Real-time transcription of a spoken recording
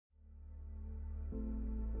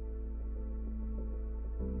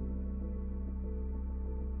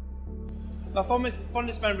My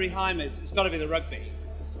fondest memory of Hymers, it's got to be the rugby.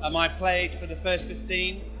 I played for the first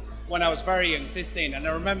 15 when I was very young, 15, and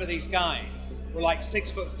I remember these guys were like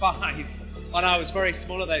 6'5", and I was very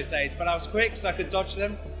small of those days, but I was quick so I could dodge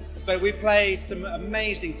them. But we played some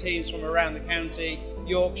amazing teams from around the county,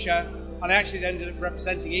 Yorkshire, and I actually ended up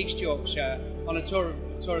representing East Yorkshire on a tour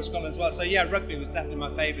of Scotland as well. So yeah, rugby was definitely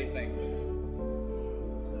my favourite thing.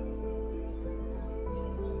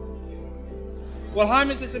 Well,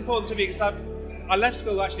 Hymers is important to me because I left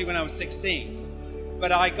school actually when I was 16,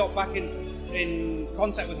 but I got back in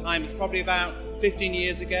contact with Hymers probably about 15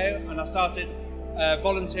 years ago, and I started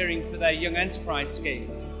volunteering for their Young Enterprise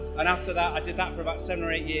scheme. And after that, I did that for about 7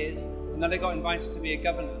 or 8 years, and then I got invited to be a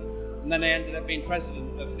governor, and then I ended up being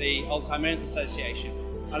president of the Old Hymers Association.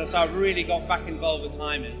 And so I've really got back involved with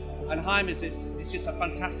Hymers, and Hymers is just a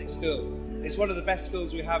fantastic school. It's one of the best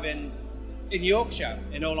schools we have in Yorkshire,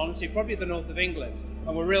 in all honesty, probably the north of England,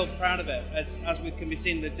 and we're real proud of it, as we can be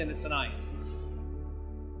seen in the dinner tonight.